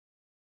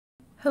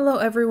Hello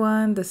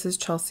everyone, this is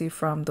Chelsea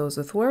from Those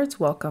With Words.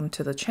 Welcome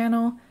to the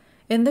channel.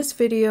 In this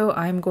video,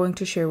 I'm going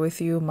to share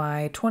with you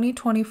my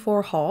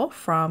 2024 haul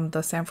from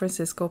the San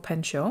Francisco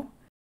Pen Show.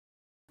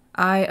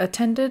 I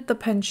attended the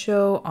pen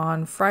show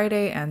on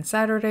Friday and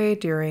Saturday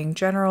during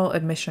general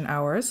admission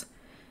hours.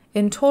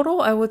 In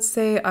total, I would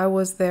say I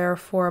was there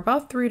for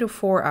about 3 to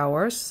 4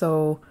 hours,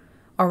 so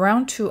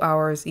around 2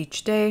 hours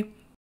each day.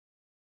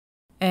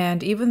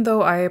 And even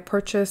though I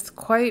purchased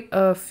quite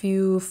a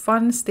few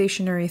fun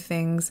stationery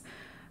things,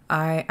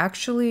 I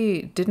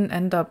actually didn't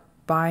end up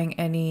buying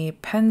any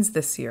pens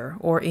this year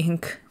or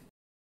ink.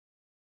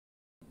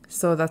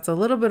 So that's a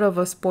little bit of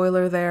a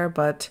spoiler there,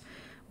 but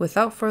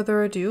without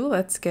further ado,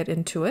 let's get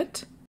into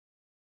it.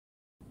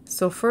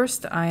 So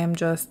first, I am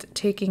just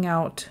taking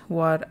out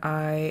what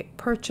I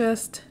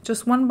purchased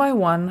just one by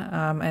one,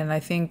 and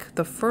I think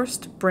the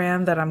first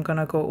brand that I'm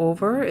gonna go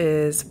over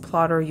is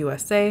Plotter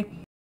USA.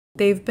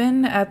 They've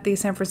been at the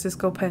San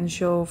Francisco Pen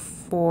Show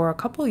for a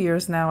couple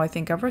years now, I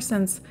think ever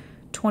since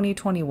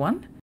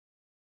 2021.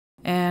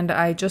 And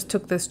I just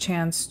took this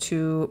chance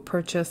to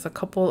purchase a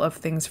couple of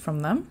things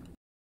from them.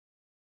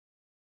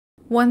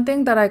 One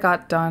thing that I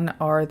got done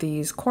are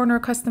these corner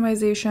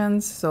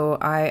customizations. So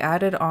I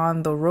added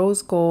on the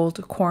rose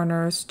gold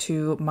corners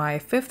to my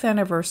 5th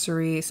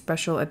anniversary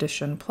special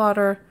edition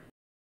plotter.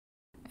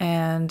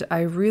 And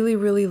I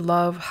really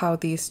love how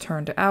these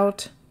turned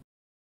out.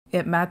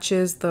 It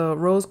matches the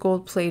rose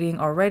gold plating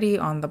already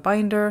on the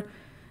binder,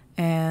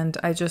 and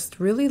I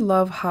just really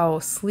love how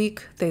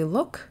sleek they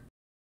look.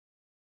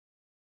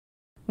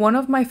 One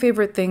of my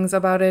favorite things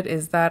about it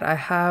is that I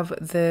have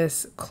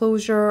this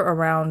closure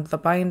around the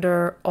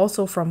binder,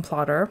 also from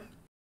Plotter,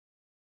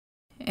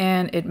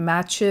 and it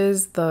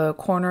matches the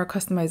corner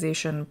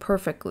customization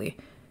perfectly.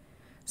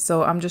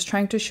 So I'm just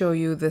trying to show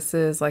you, this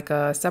is like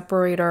a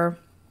separator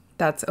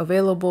that's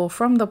available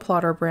from the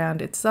Plotter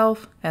brand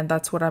itself, and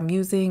that's what I'm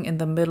using in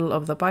the middle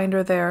of the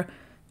binder there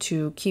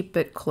to keep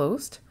it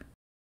closed.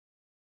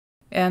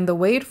 And the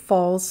way it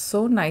falls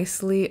so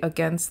nicely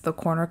against the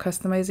corner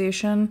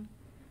customization,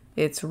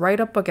 it's right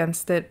up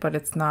against it, but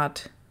it's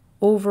not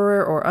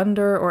over or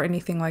under or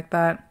anything like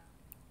that.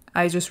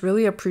 I just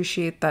really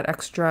appreciate that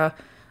extra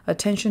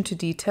attention to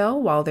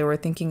detail while they were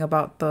thinking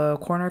about the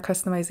corner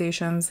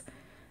customizations,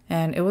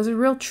 and it was a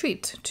real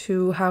treat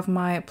to have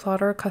my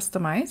plotter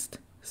customized.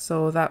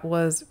 So that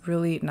was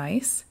really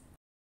nice.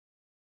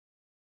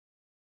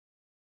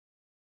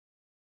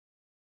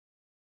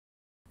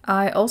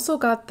 I also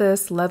got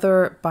this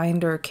leather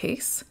binder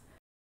case.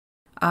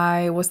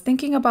 I was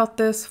thinking about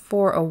this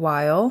for a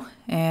while,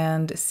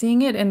 and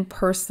seeing it in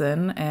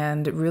person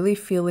and really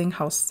feeling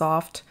how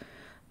soft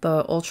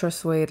the ultra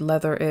suede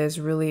leather is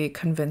really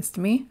convinced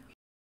me.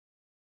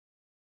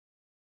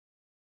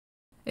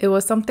 It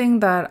was something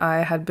that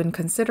I had been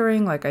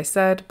considering, like I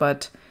said,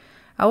 but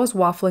I was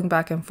waffling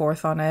back and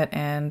forth on it,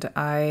 and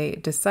I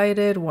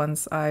decided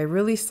once I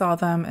really saw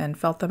them and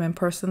felt them in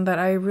person that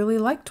I really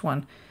liked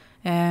one.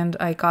 And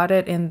I got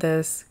it in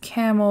this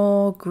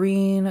camel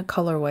green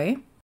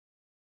colorway.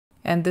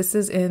 And this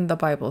is in the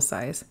Bible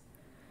size.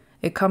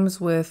 It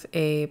comes with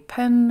a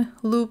pen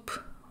loop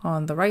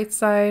on the right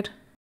side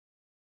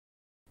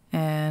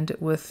and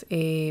with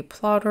a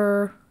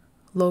Plotter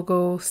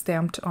logo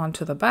stamped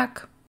onto the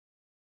back.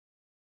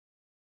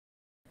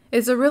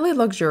 It's a really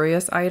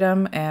luxurious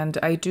item, and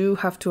I do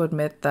have to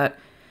admit that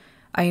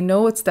I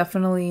know it's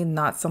definitely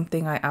not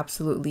something I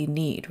absolutely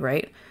need,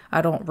 right?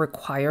 I don't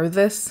require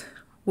this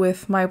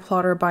with my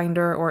plotter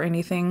binder or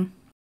anything.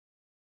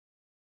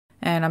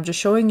 And I'm just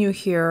showing you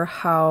here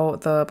how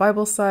the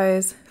Bible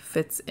size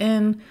fits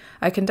in.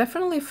 I can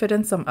definitely fit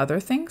in some other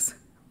things,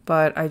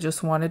 but I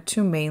just wanted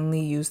to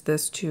mainly use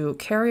this to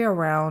carry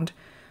around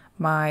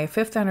my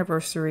 5th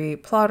anniversary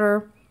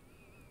plotter,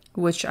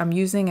 which I'm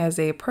using as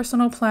a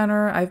personal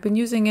planner. I've been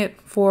using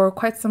it for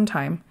quite some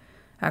time,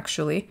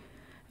 actually.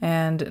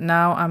 And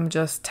now I'm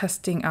just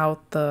testing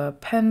out the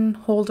pen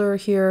holder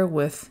here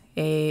with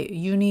a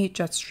uni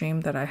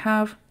Jetstream that I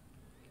have.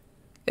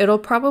 It'll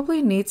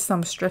probably need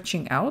some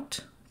stretching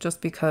out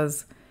just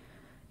because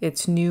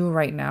it's new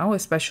right now,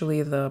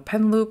 especially the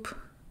pen loop,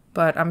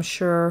 but I'm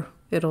sure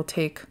it'll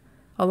take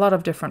a lot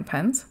of different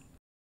pens.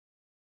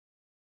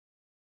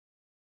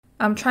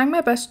 I'm trying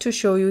my best to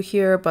show you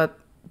here, but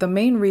the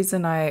main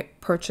reason I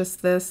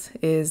purchased this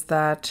is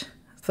that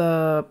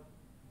the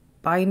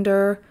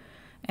binder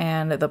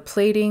and the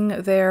plating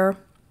there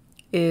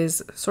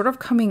is sort of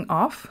coming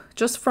off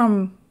just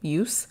from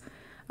use.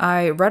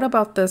 I read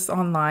about this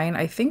online.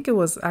 I think it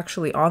was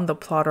actually on the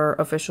Plotter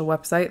official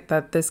website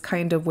that this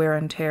kind of wear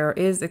and tear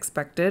is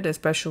expected,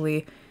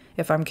 especially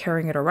if I'm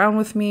carrying it around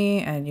with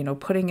me and,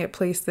 putting it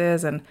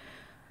places. And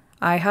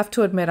I have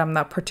to admit, I'm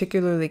not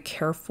particularly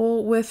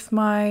careful with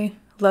my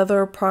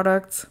leather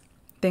products.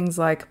 Things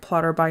like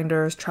plotter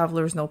binders,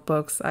 traveler's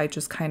notebooks, I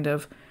just kind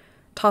of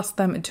toss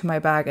them into my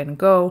bag and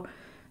go.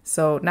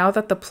 So now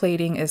that the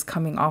plating is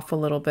coming off a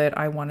little bit,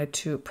 I wanted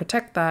to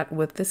protect that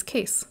with this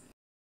case.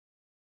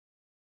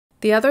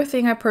 The other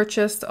thing I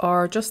purchased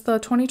are just the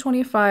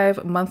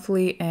 2025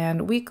 monthly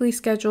and weekly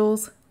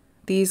schedules.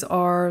 These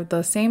are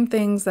the same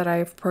things that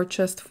I've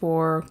purchased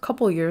for a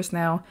couple years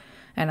now,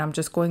 and I'm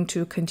just going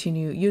to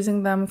continue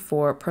using them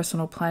for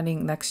personal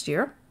planning next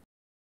year.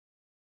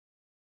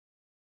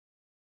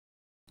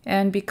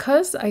 And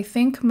because I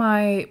think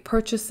my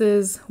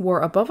purchases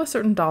were above a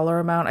certain dollar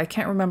amount, I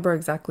can't remember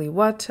exactly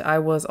what, I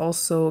was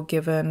also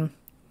given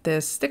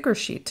this sticker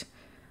sheet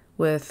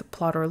with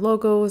plotter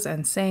logos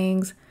and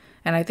sayings.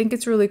 And I think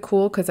it's really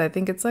cool because I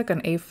think it's like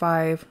an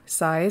A5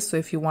 size. So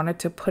if you wanted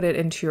to put it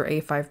into your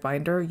A5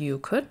 binder, you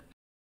could.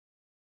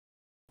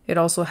 It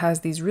also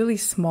has these really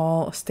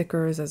small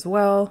stickers as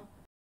well.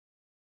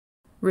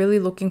 Really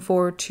looking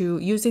forward to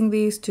using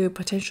these to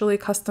potentially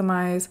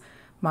customize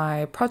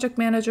my project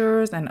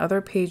managers and other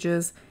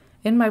pages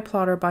in my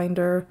plotter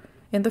binder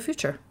in the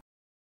future.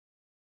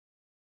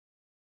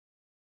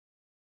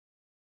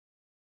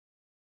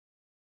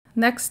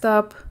 Next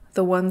up,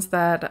 the ones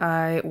that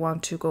I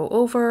want to go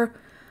over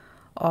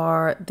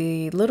are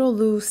the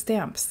Littlelu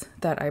stamps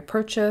that I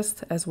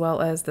purchased, as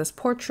well as this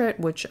portrait,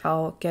 which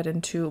I'll get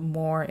into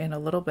more in a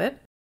little bit.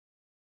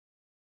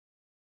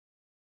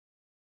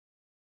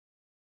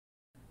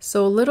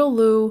 So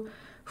Littlelu,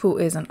 who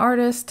is an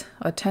artist,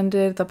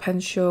 attended the pen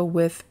show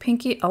with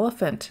Pinky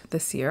Elephant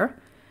this year.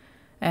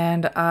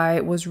 And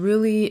I was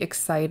really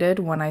excited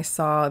when I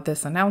saw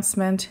this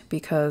announcement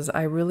because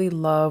I really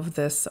love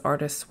this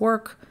artist's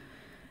work.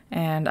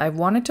 And I've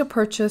wanted to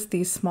purchase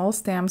these small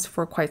stamps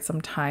for quite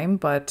some time,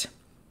 but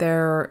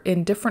they're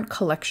in different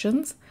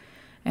collections.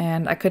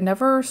 And I could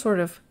never sort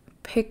of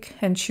pick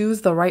and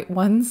choose the right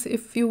ones,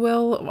 if you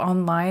will,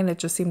 online. It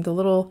just seemed a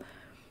little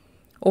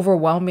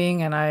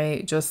overwhelming, and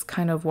I just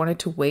kind of wanted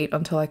to wait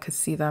until I could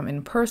see them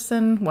in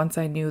person once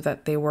I knew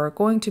that they were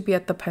going to be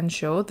at the pen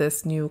show,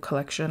 this new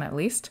collection at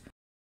least.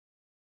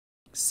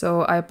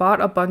 So I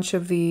bought a bunch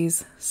of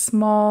these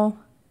small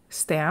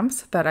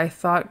stamps that I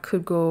thought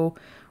could go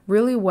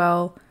really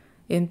well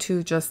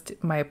into just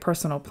my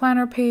personal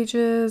planner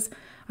pages.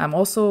 I'm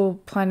also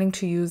planning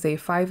to use a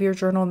 5-year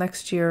journal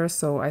next year,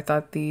 so I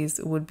thought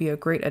these would be a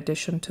great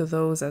addition to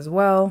those as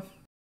well.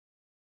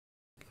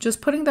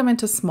 Just putting them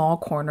into small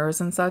corners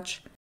and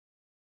such.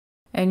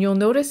 And you'll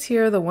notice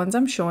here the ones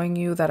I'm showing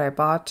you that I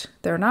bought,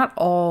 they're not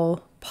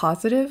all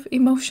positive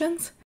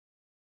emotions.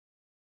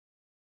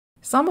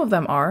 Some of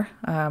them are.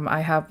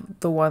 I have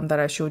the one that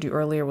I showed you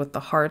earlier with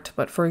the heart,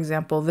 but for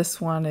example, this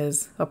one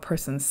is a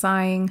person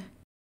sighing.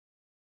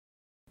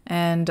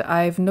 And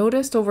I've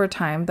noticed over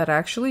time that I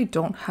actually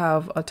don't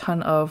have a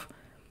ton of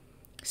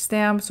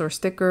stamps or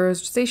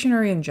stickers,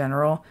 stationery in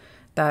general,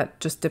 that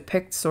just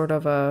depict sort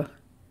of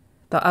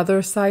the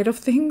other side of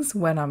things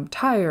when I'm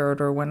tired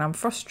or when I'm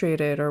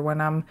frustrated or when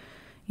I'm,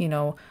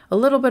 a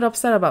little bit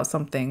upset about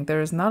something.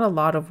 There's not a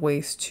lot of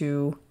ways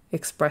to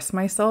express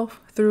myself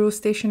through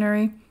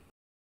stationery.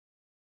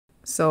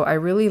 So I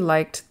really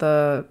liked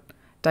the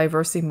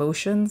diverse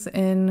emotions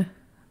in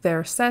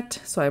their set,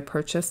 so I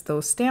purchased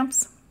those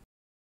stamps.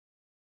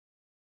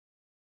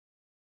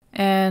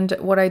 And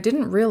what I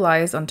didn't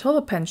realize until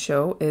the pen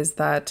show is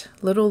that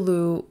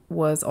Littlelu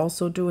was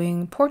also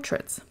doing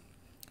portraits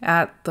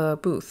at the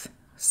booth.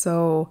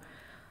 So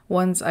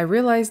once I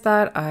realized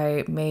that,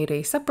 I made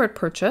a separate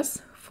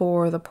purchase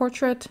for the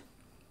portrait,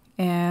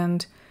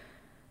 and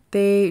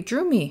they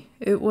drew me.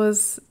 It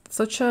was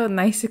such a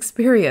nice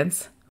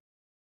experience.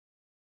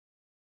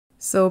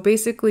 So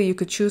basically you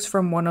could choose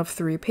from one of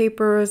 3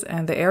 papers,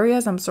 and the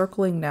areas I'm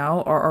circling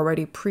now are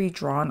already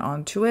pre-drawn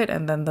onto it,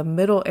 and then the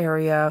middle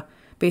area,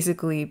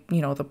 basically,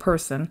 the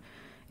person,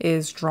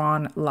 is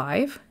drawn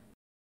live.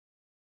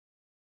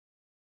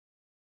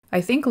 I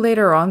think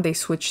later on they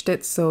switched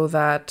it so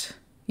that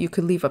you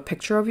could leave a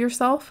picture of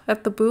yourself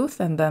at the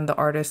booth, and then the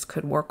artist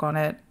could work on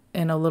it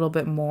in a little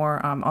bit more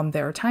on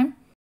their time.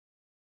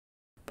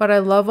 But I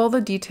love all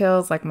the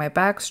details, like my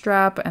back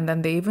strap, and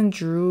then they even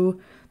drew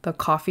the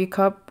coffee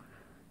cup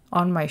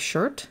on my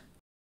shirt.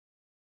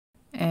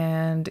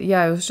 And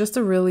yeah, it was just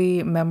a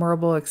really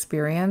memorable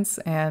experience,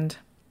 and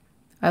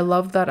I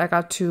love that I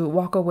got to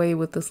walk away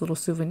with this little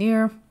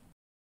souvenir.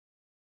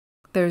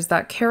 There's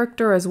that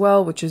character as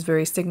well, which is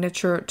very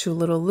signature to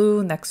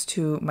Littlelu next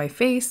to my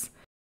face.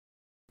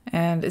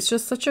 And it's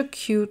just such a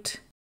cute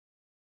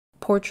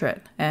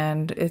portrait.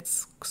 And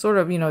it's sort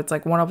of, it's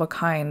like one of a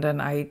kind.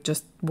 And I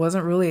just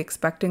wasn't really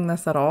expecting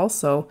this at all.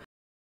 So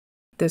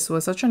this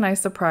was such a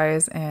nice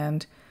surprise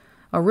and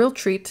a real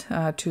treat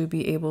to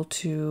be able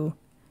to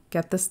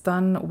get this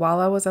done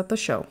while I was at the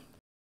show.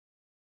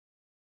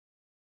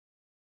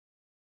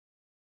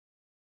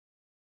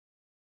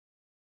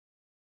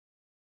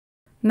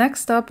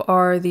 Next up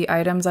are the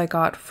items I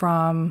got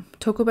from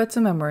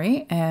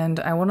Tokubetsumemori,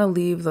 and I want to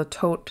leave the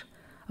tote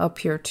up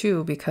here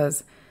too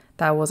because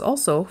that was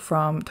also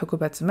from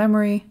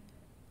Tokubetsumemori.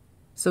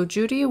 So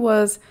Judy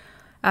was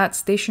at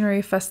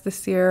Stationery Fest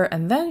this year,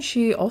 and then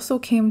she also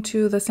came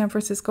to the San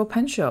Francisco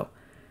Pen Show.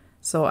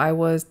 So I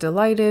was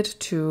delighted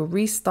to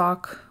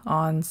restock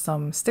on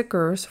some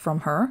stickers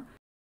from her.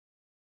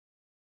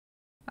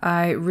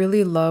 I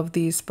really love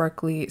these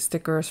sparkly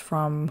stickers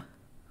from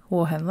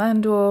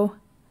Wohenlanduo.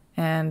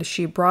 And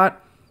she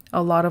brought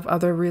a lot of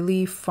other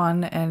really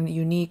fun and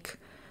unique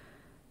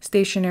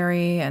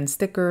stationery and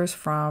stickers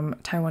from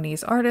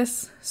Taiwanese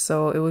artists.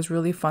 So it was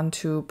really fun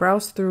to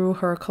browse through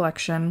her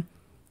collection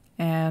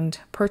and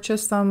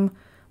purchase some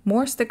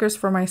more stickers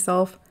for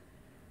myself.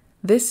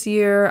 This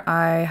year,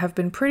 I have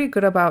been pretty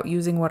good about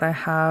using what I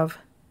have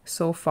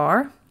so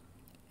far.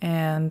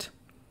 And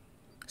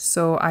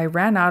so I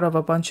ran out of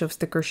a bunch of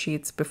sticker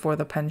sheets before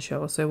the pen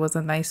show. So it was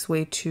a nice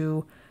way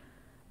to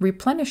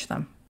replenish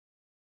them.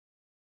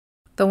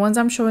 The ones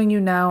I'm showing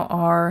you now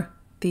are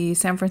the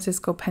San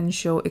Francisco Pen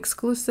Show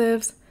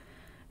exclusives.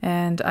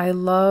 And I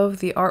love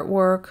the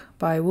artwork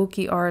by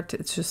Wookie Art.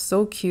 It's just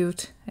so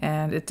cute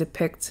and it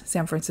depicts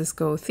San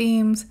Francisco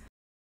themes.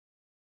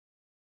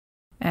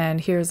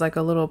 And here's like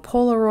a little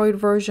Polaroid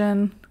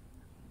version.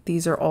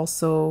 These are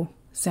also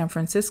San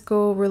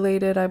Francisco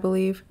related, I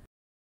believe.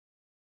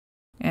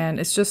 And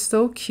it's just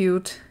so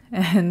cute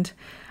and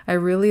I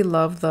really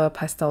love the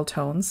pastel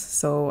tones,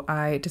 so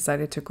I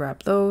decided to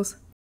grab those.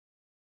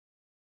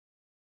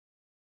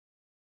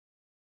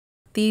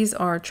 These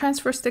are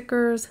transfer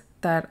stickers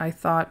that I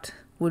thought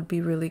would be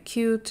really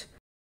cute.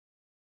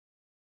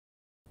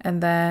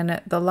 And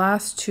then the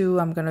last two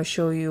I'm going to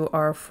show you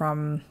are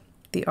from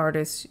the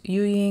artist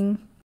Yu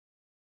Ying,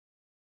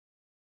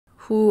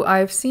 who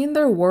I've seen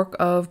their work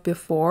of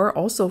before,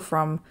 also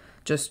from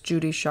just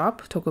Judy's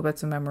shop,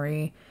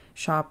 Tokubetsumemori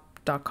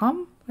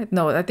shop.com.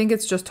 No, I think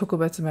it's just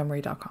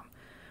Tokubetsumemori.com.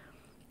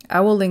 I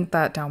will link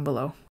that down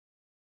below.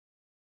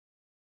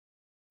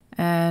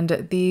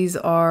 And these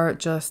are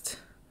just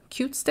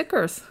cute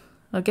stickers.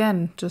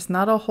 Again, just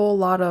not a whole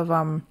lot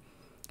of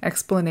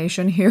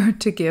explanation here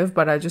to give,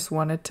 but I just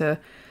wanted to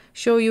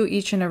show you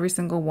each and every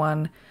single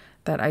one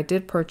that I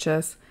did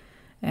purchase.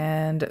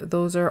 And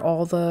those are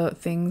all the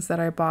things that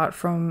I bought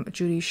from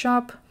Judy's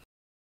shop.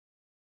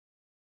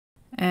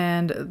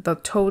 And the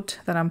tote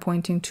that I'm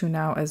pointing to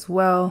now as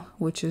well,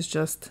 which is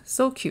just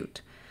so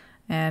cute.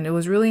 And it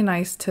was really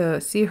nice to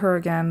see her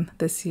again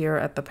this year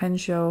at the pen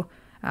show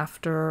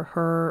after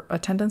her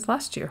attendance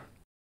last year.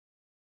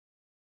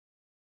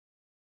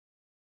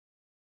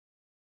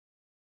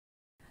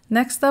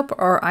 Next up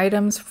are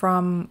items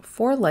from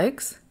Four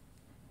Legs,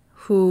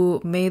 who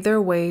made their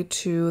way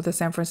to the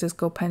San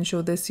Francisco Pen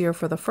Show this year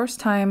for the first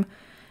time,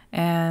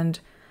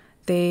 and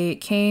they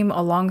came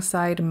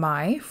alongside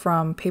Mai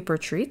from Paper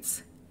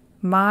Treats.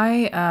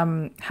 Mai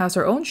has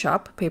her own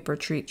shop, Paper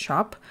Treat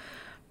Shop,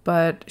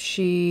 but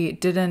she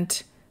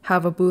didn't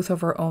have a booth of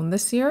her own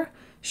this year.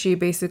 She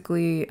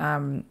basically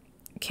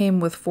came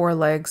with Four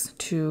Legs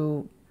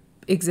to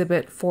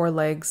exhibit Four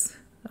Legs,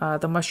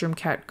 the Mushroom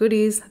Cat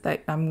goodies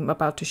that I'm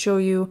about to show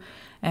you.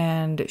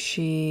 And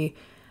she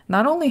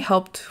not only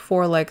helped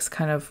Four Legs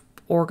kind of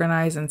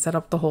organize and set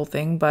up the whole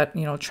thing, but,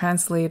 you know,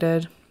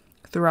 translated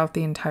throughout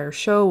the entire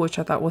show, which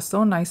I thought was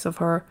so nice of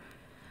her.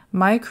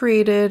 Mai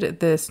created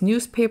this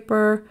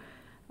newspaper,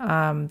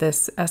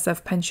 this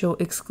SF Pen Show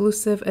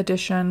exclusive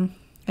edition,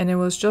 and it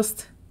was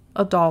just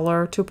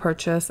 $1 to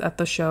purchase at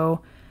the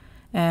show.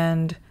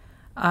 And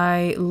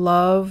I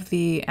love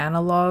the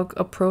analog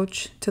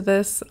approach to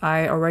this.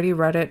 I already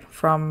read it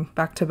from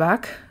back to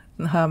back,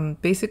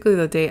 basically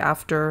the day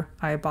after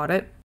I bought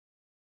it.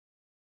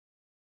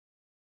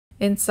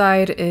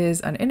 Inside is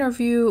an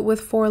interview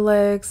with Four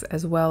Legs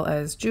as well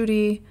as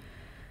Judy,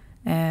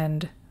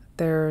 and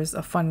there's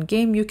a fun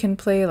game you can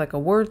play, like a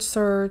word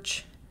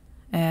search,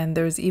 and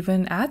there's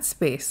even ad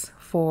space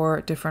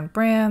for different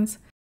brands,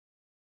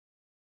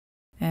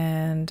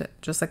 and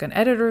just like an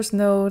editor's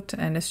note.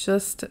 And it's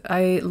just,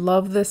 I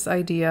love this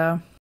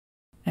idea.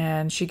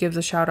 And she gives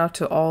a shout out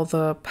to all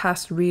the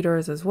past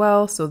readers as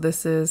well. So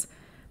this is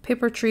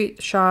Paper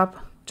Treat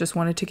Shop. Just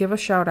wanted to give a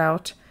shout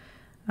out.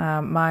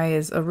 Mai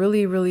is a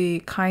really, really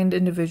kind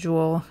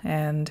individual,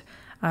 and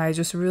I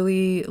just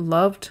really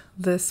loved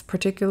this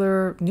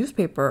particular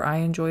newspaper. I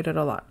enjoyed it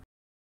a lot.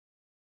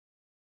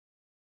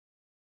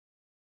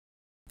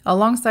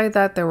 Alongside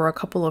that, there were a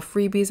couple of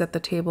freebies at the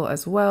table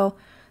as well.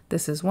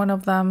 This is one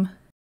of them.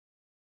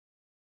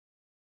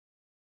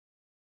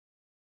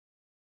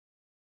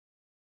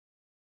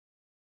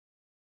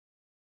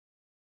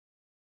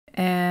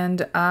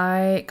 And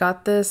I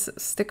got this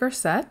sticker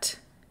set.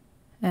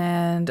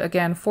 And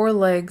again, Four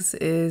Legs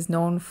is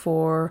known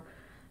for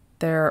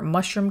their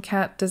mushroom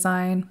cat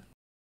design.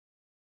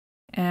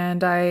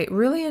 And I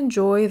really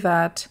enjoy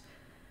that,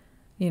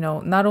 you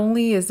know, not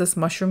only is this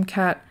mushroom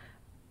cat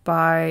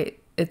by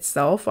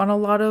itself on a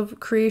lot of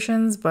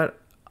creations, but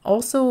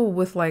also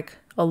with like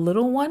a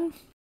little one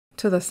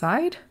to the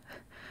side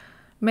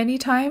many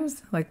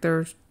times. Like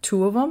there's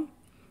two of them.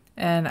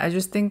 And I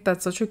just think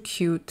that's such a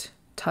cute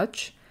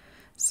touch.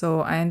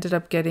 So I ended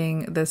up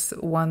getting this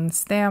one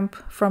stamp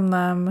from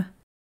them,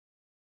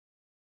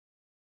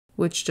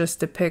 which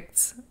just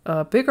depicts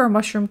a bigger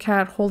mushroom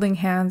cat holding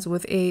hands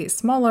with a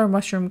smaller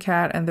mushroom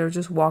cat, and they're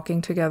just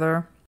walking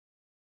together.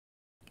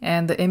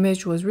 And the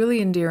image was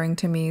really endearing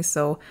to me,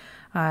 so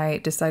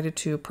I decided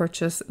to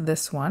purchase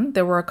this one.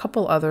 There were a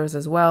couple others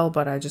as well,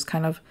 but I just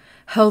kind of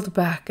held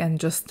back and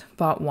just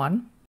bought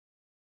one.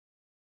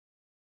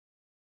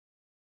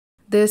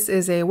 This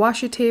is a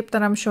washi tape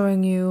that I'm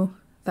showing you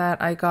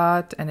that I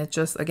got, and it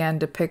just again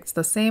depicts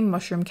the same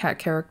mushroom cat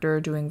character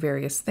doing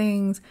various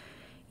things,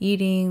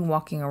 eating,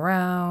 walking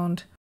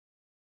around.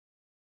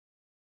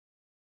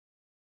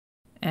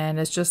 And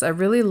it's just, I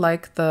really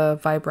like the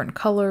vibrant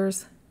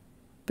colors.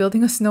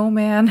 Building a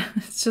snowman,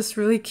 it's just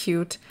really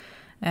cute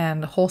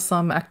and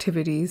wholesome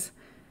activities.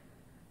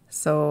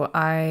 So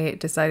I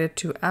decided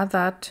to add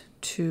that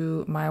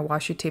to my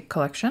washi tape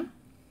collection.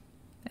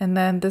 And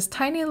then this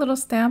tiny little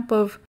stamp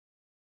of,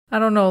 I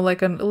don't know,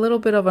 like a little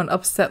bit of an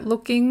upset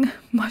looking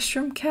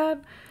mushroom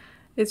cat.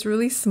 It's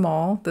really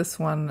small, this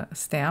one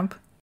stamp.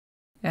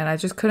 And I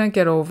just couldn't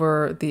get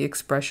over the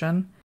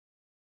expression.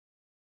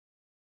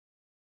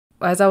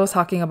 As I was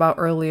talking about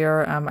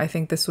earlier, I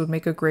think this would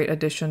make a great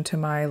addition to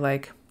my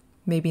like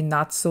maybe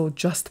not so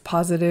just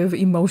positive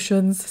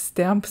emotions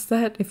stamp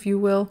set, if you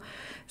will.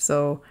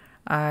 So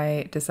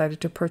I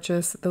decided to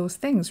purchase those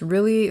things.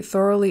 Really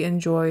thoroughly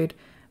enjoyed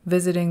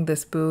visiting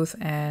this booth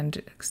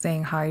and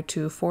saying hi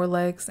to Four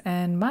Legs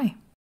and Mai.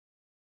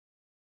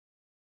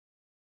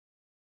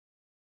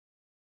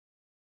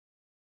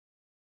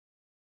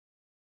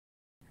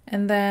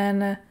 And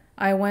then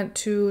I went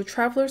to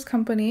Traveler's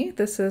Company.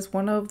 This is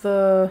one of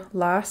the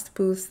last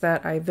booths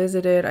that I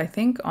visited, I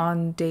think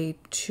on day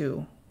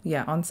 2.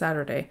 Yeah, on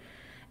Saturday.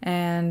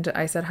 And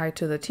I said hi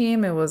to the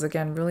team. It was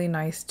again really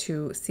nice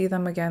to see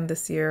them again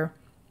this year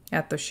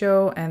at the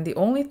show. And the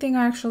only thing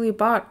I actually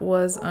bought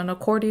was an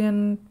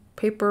accordion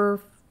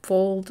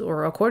fold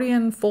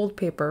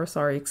paper,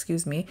 sorry,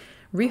 excuse me,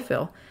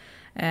 refill.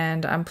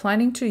 And I'm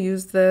planning to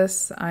use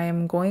this. I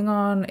am going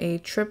on a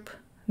trip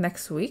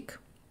next week,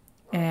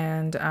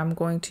 and I'm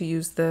going to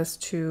use this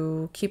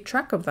to keep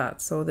track of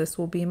that. So this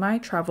will be my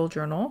travel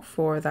journal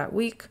for that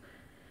week.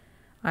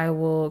 I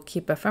will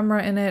keep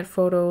ephemera in it,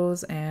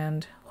 photos,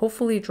 and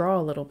hopefully draw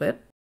a little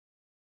bit.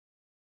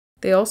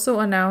 They also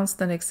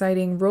announced an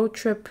exciting road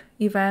trip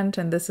event,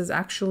 and this is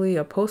actually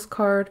a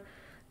postcard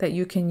that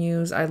you can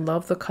use. I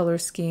love the color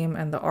scheme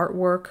and the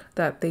artwork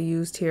that they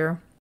used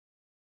here.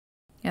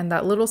 And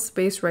that little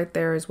space right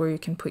there is where you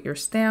can put your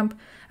stamp.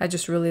 I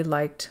just really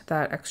liked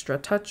that extra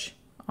touch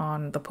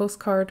on the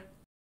postcard.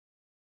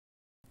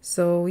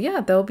 So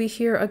yeah, they'll be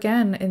here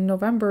again in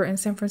November in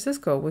San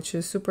Francisco, which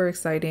is super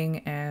exciting,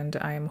 and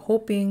I'm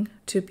hoping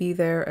to be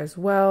there as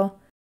well.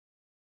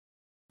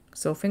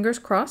 So fingers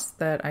crossed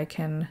that I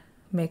can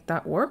make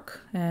that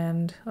work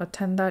and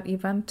attend that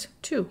event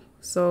too.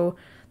 So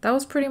that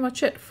was pretty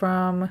much it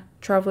from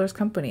Traveler's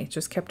Company.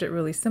 Just kept it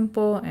really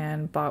simple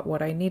and bought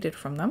what I needed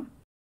from them.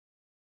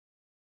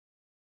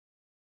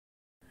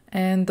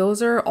 And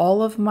those are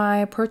all of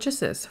my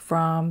purchases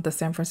from the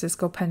San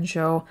Francisco Pen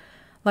Show.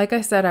 Like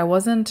I said, I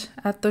wasn't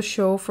at the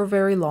show for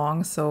very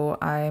long, so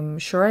I'm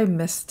sure I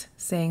missed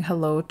saying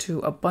hello to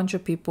a bunch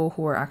of people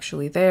who were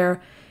actually there.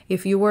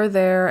 If you were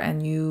there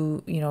and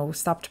you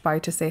stopped by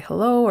to say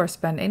hello or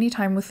spend any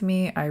time with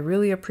me, I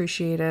really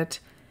appreciate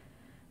it.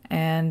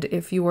 And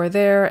if you were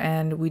there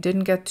and we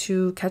didn't get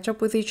to catch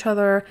up with each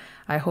other,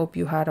 I hope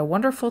you had a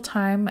wonderful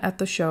time at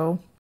the show.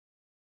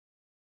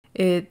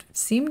 It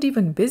seemed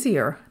even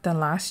busier than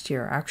last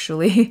year,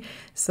 actually.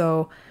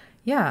 So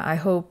yeah, I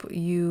hope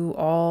you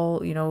all,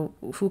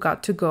 who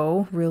got to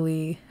go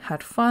really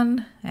had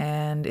fun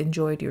and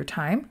enjoyed your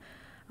time.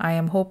 I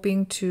am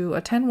hoping to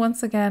attend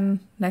once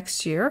again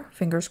next year.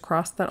 Fingers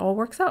crossed that all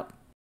works out.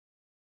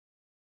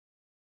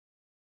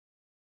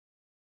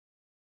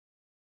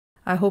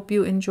 I hope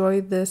you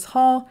enjoyed this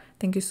haul.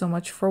 Thank you so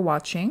much for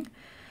watching.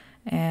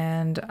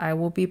 And I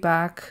will be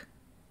back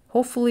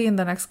hopefully in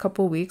the next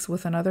couple weeks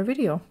with another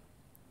video.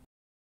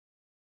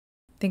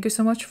 Thank you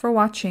so much for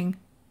watching.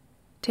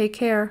 Take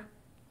care.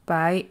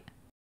 Bye.